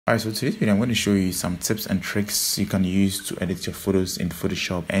Alright, so today's video I'm going to show you some tips and tricks you can use to edit your photos in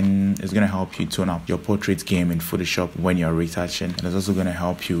Photoshop, and it's going to help you tone up your portrait game in Photoshop when you're retouching. And it's also going to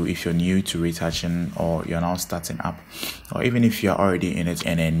help you if you're new to retouching or you're now starting up, or even if you're already in it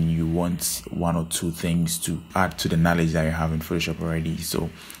and then you want one or two things to add to the knowledge that you have in Photoshop already. So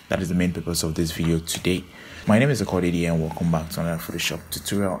that is the main purpose of this video today. My name is Akodi and welcome back to another Photoshop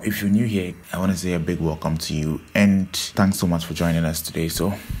tutorial. If you're new here, I want to say a big welcome to you and thanks so much for joining us today.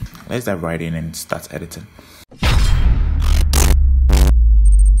 So let's dive right in and start editing.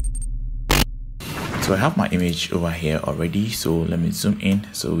 So I have my image over here already, so let me zoom in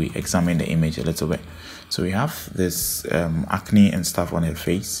so we examine the image a little bit. So we have this acne and stuff on her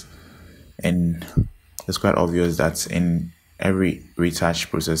face, and it's quite obvious that in every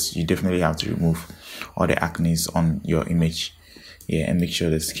retouch process you definitely have to remove all the acne on your image, and make sure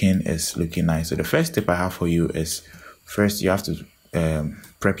the skin is looking nice. So the first tip I have for you is, first you have to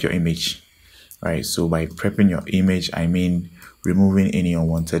prep your image, right? So by prepping your image, I mean removing any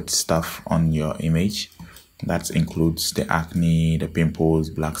unwanted stuff on your image. That includes the acne, the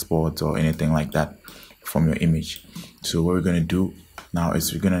pimples, black spots, or anything like that from your image. So what we're going to do now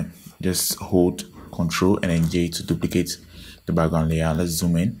is we're going to just hold Control and then J to duplicate the background layer. Let's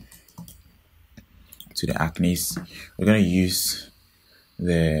zoom in to the acne. We're going to use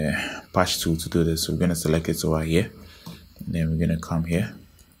the patch tool to do this. So we're going to select it over here, and then we're going to come here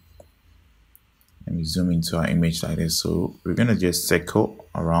and we zoom into our image like this. So we're going to just circle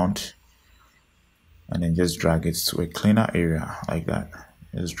around and then just drag it to a cleaner area like that.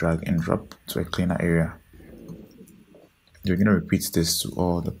 Just drag and drop to a cleaner area. We're going to repeat this to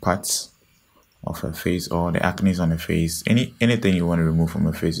all the parts of her face, or the acne on the face. Anything you want to remove from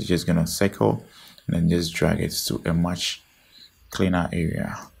her face, you're just going to circle and then just drag it to a much cleaner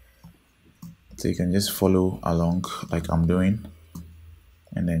area. So you can just follow along like I'm doing,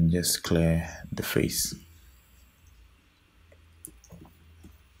 and then just clear the face.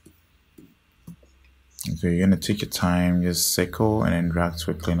 So you're going to take your time, just circle and then drag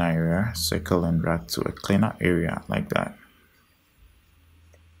to a cleaner area, circle and drag to a cleaner area like that.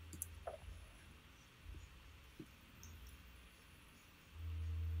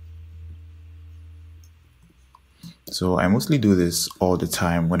 So I mostly do this all the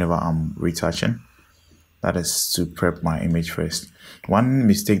time whenever I'm retouching. That is to prep my image first. One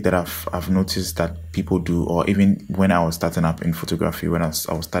mistake that I've noticed that people do, or even when I was starting up in photography, when I was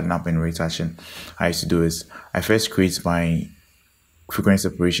starting up in retouching, I used to do is I first create my frequency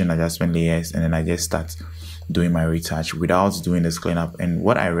separation adjustment layers, and then I just start doing my retouch without doing this cleanup. And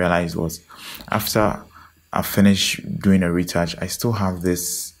what I realized was, after I finish doing a retouch, I still have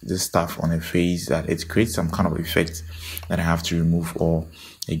this stuff on the face that it creates some kind of effect that I have to remove all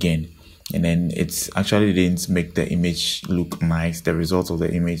again. And then it's actually didn't make the image look nice. The result of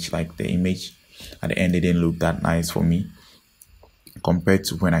the image, like the image at the end, it didn't look that nice for me compared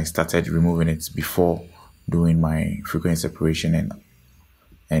to when I started removing it before doing my frequency separation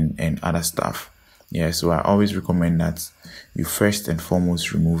and other stuff. So I always recommend that you first and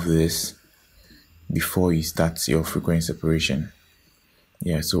foremost remove this before you start your frequency separation.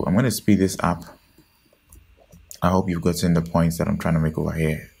 So I'm going to speed this up. I hope you've gotten the points that I'm trying to make over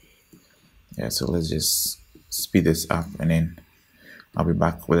here. So let's just speed this up, and then I'll be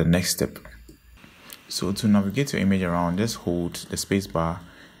back with the next step. So to navigate your image around, just hold the space bar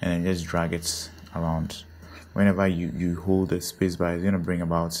and then just drag it around. Whenever you hold the space bar, it's going to bring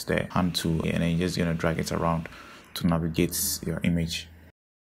about the hand tool, and then you're just going to drag it around to navigate your image.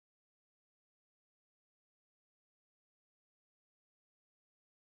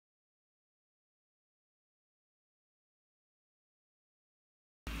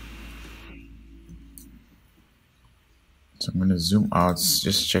 So I'm going to zoom out,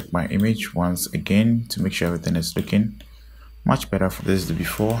 just check my image once again to make sure everything is looking much better. This is the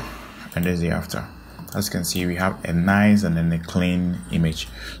before and this is the after. As you can see, we have a nice and then a clean image.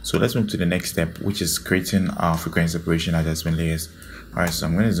 So let's move to the next step, which is creating our frequency separation adjustment layers. Alright, so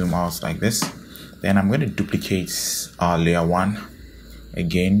I'm going to zoom out like this. Then I'm going to duplicate our layer 1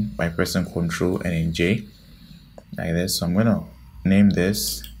 again by pressing Ctrl and then J like this. So I'm going to name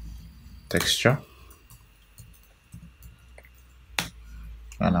this texture,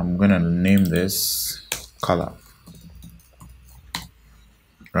 and I'm gonna name this color.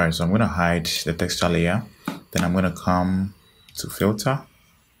 Right, so I'm gonna hide the texture layer. Then I'm gonna come to filter,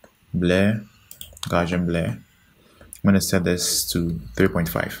 blur, Gaussian blur. I'm gonna set this to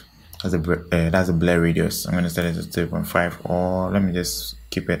 3.5. That's a blur radius. I'm gonna set it to 3.5, or let me just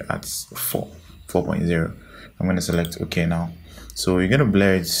keep it at 4.0. I'm gonna select OK now. So you're gonna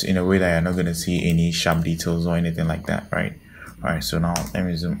blur it in a way that you're not gonna see any sharp details or anything like that, right? All right, so now let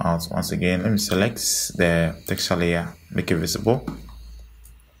me zoom out once again. Let me select the texture layer, make it visible.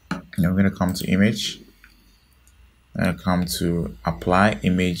 And I'm going to come to image. I'm going to come to apply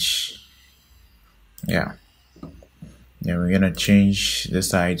image. Yeah. Then we're going to change the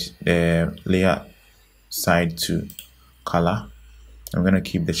side, the layer side to color. I'm going to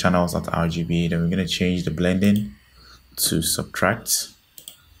keep the channels at RGB. Then we're going to change the blending to subtract.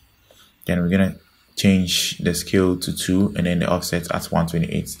 Then we're going to change the scale to 2 and then the offset at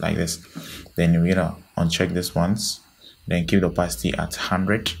 128 like this. Then we're going to uncheck this once. Then keep the opacity at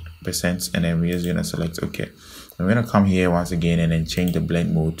 100%, and then we're just going to select OK. I'm going to come here once again and then change the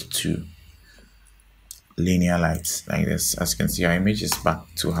blend mode to linear light like this. As you can see, our image is back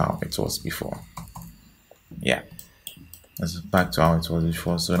to how it was before. Yeah, it's back to how it was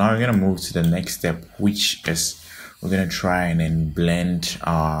before. So now we're going to move to the next step, which is we're going to try and then blend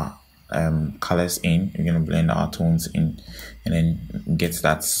our colors in. We're going to blend our tones in and then get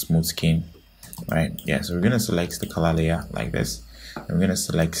that smooth skin, right? Yeah, so we're going to select the color layer like this. And we're going to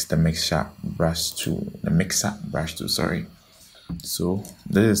select the mixer brush tool, sorry. So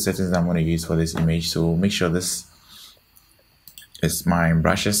this is the settings I'm going to use for this image. So make sure this is my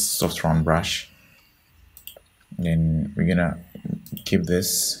brushes, soft round brush. Then we're going to keep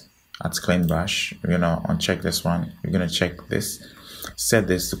this at clean brush. We're going to uncheck this one. We're going to check this. Set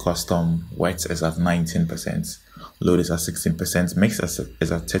this to custom. Wet is at 19%. Load is at 16%. Mix is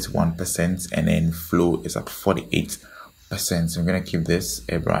at 31%. And then flow is at 48%. So I'm going to keep this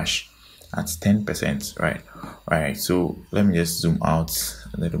airbrush at 10%, right? All right, so let me just zoom out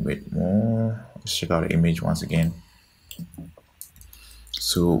a little bit more. Let's check out the image once again.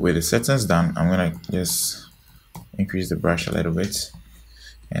 So with the settings done, I'm going to just increase the brush a little bit,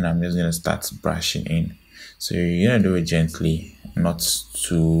 and I'm just going to start brushing in. So you're going to do it gently, not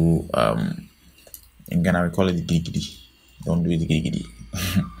too in Ghana we call it gidi. Don't do it gidi.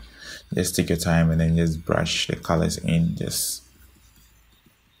 Just take your time and then just brush the colors in, just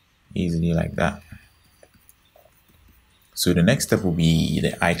easily like that. So the next step will be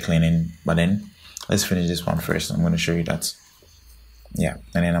the eye cleaning, but then let's finish this one first. I'm going to show you that. Yeah,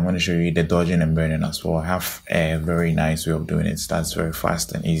 and then I'm going to show you the dodging and burning as well. I have a very nice way of doing it. That's very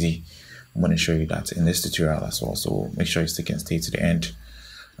fast and easy. I'm going to show you that in this tutorial as well, so make sure you stick and stay to the end.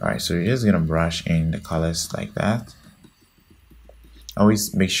 All right, so you're just going to brush in the colors like that.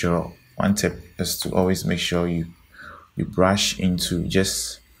 Always make sure, one tip is to always make sure you brush into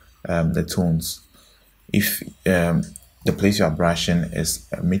just the tones. If the place you are brushing is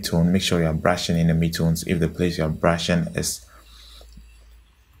a mid-tone, make sure you are brushing in the mid-tones. If the place you are brushing is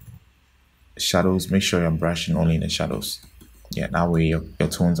shadows, make sure you're brushing only in the shadows. Yeah, that way your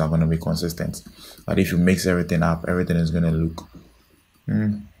tones are going to be consistent. But if you mix everything up, everything is going to look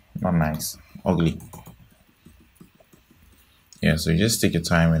not nice, ugly. Yeah, so you just take your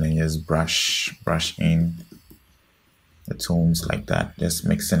time and then just brush in the tones like that, just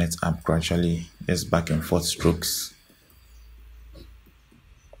mixing it up gradually, just back and forth strokes.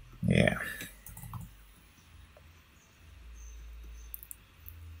 Yeah,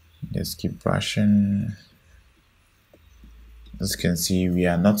 just keep brushing. As you can see, we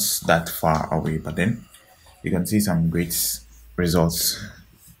are not that far away, but then you can see some great results.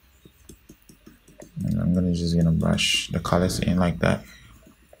 And I'm just gonna brush the colors in like that.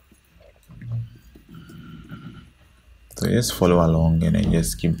 So just follow along and then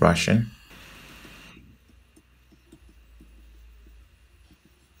just keep brushing.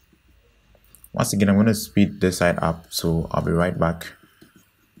 Once again, I'm going to speed this side up, so I'll be right back.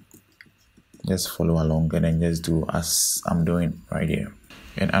 Just follow along and then just do as I'm doing right here.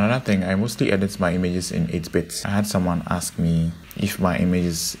 And another thing, I mostly edit my images in 8-bit. I had someone ask me if my image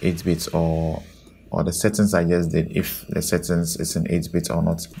is 8-bit or the settings I just did, if the settings is in 8-bit or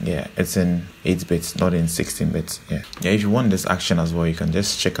not. Yeah, it's in 8-bit, not in 16-bit. Yeah, if you want this action as well, you can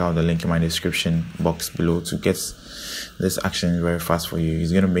just check out the link in my description box below to get this action very fast for you.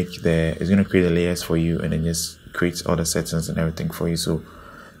 It's gonna create the layers for you and then just create all the settings and everything for you. So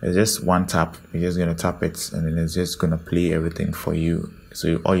it's just one tap. You're just gonna tap it and then it's just gonna play everything for you.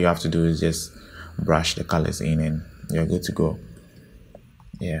 So all you have to do is just brush the colors in and you're good to go.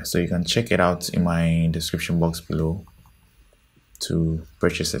 Yeah, so you can check it out in my description box below to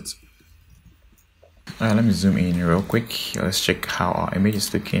purchase it. Alright, let me zoom in real quick. Let's check how our image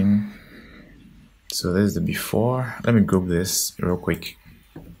is looking. So this is the before. Let me group this real quick.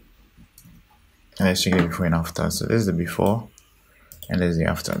 And let's check the before and after. So this is the before and this is the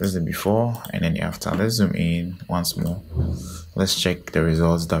after. This is the before and then the after. Let's zoom in once more. Let's check the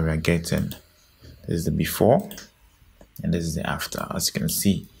results that we are getting. This is the before and this is the after. As you can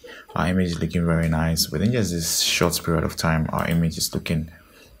see, our image is looking very nice. Within just this short period of time, our image is looking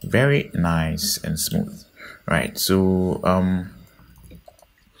very nice and smooth. Right, so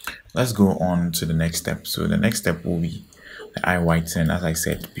let's go on to the next step. So the next step will be the eye whitening, as I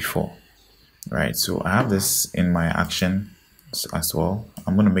said before. Right, so I have this in my action as well.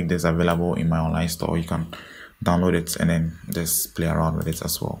 I'm going to make this available in my online store. You can download it and then just play around with it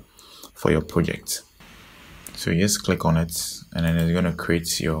as well for your project. So you just click on it and then it's going to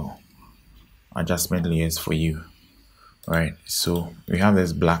create your adjustment layers for you. Right, so we have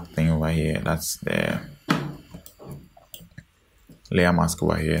this black thing over here. That's the layer mask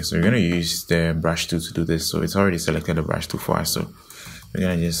over here. So we're going to use the brush tool to do this. So it's already selected the brush tool for us. So we're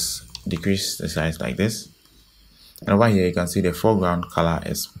going to just decrease the size like this. And over here you can see the foreground color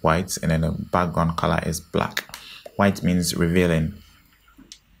is white and then the background color is black. White means revealing,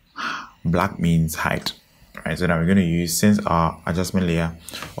 black means hide. Right, so now we're going to use, since our adjustment layer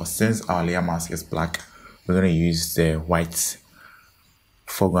or since our layer mask is black, we're going to use the white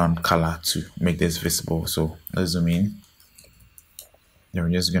foreground color to make this visible. So let's zoom in. Then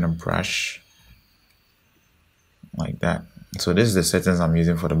we're just going to brush like that. So this is the settings I'm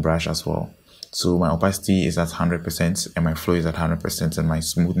using for the brush as well. So my opacity is at 100% and my flow is at 100% and my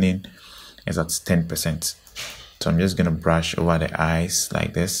smoothing is at 10%. So I'm just going to brush over the eyes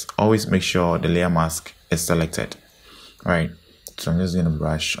like this. Always make sure the layer mask is selected. Right, so I'm just going to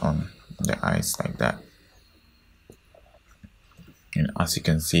brush on the eyes like that. And as you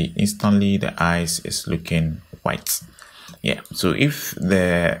can see, instantly the eyes is looking white. Yeah, so if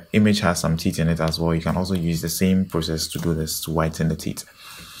the image has some teeth in it as well, you can also use the same process to do this, to whiten the teeth.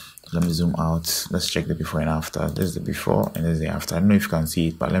 Let me zoom out. Let's check the before and after. This is the before and this is the after. I don't know if you can see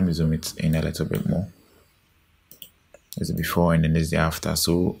it, but let me zoom it in a little bit more. This is the before and then this is the after.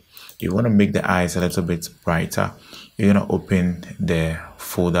 So you want to make the eyes a little bit brighter. You're going to open the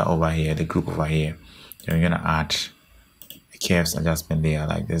folder over here, the group over here. Then you're going to add a curves adjustment layer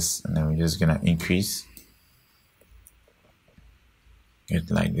like this. And then we're just going to increase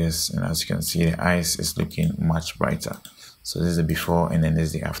it like this. And as you can see, the eyes is looking much brighter. So this is the before and then this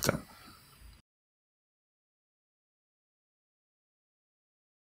is the after.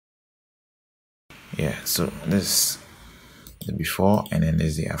 Yeah, so this is the before and then this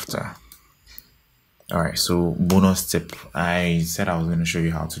is the after. Alright, so bonus tip. I said I was going to show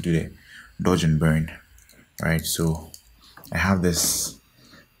you how to do the dodge and burn. Right, so I have this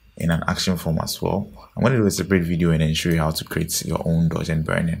in an action form as well. I'm going to do a separate video and then show you how to create your own dodge and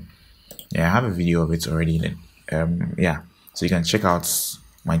burn. Yeah, I have a video of it already. Then yeah, so you can check out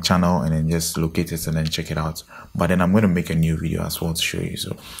my channel and then just locate it and then check it out. But then I'm going to make a new video as well to show you.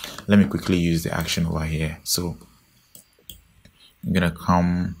 So let me quickly use the action over here. So I'm going to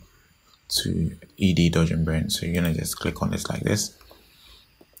come to ED dodge and burn. So you're going to just click on this like this.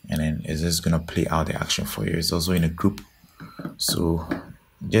 And then it's just going to play out the action for you. It's also in a group. So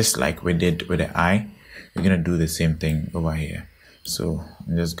just like we did with the eye, we're going to do the same thing over here. So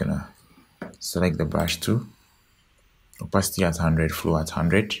I'm just going to select the brush tool. Opacity at 100, flow at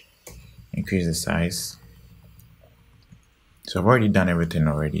 100. Increase the size. So I've already done everything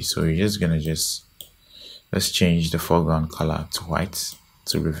already. So you're just going to let's change the foreground color to white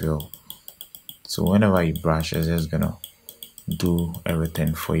to reveal. So whenever you brush, it's just going to do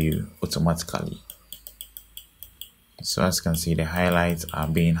everything for you automatically. So as you can see, the highlights are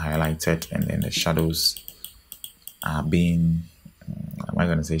being highlighted and then the shadows are being, am I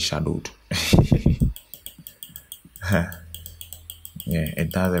going to say shadowed? Yeah,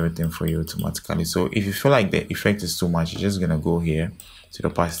 it does everything for you automatically. So if you feel like the effect is too much, you're just going to go here to the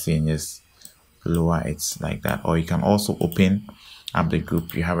opacity and just lower it like that. Or you can also open up the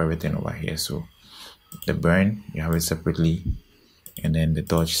group. You have everything over here. So the burn, you have it separately, and then the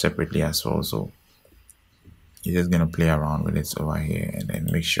dodge separately as well. So you're just going to play around with it over here and then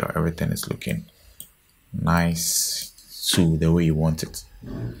make sure everything is looking nice to the way you want it.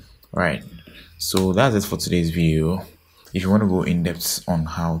 Right, so that's it for today's video. If you want to go in depth on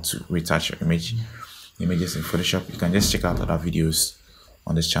how to retouch your images in Photoshop, you can just check out other videos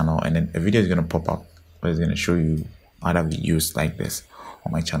on this channel, and then a video is going to pop up where it's going to show you other videos like this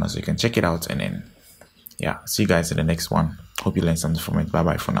on my channel, so you can check it out. And then yeah, see you guys in the next one. Hope you learned something from it. Bye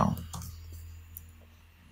bye for now.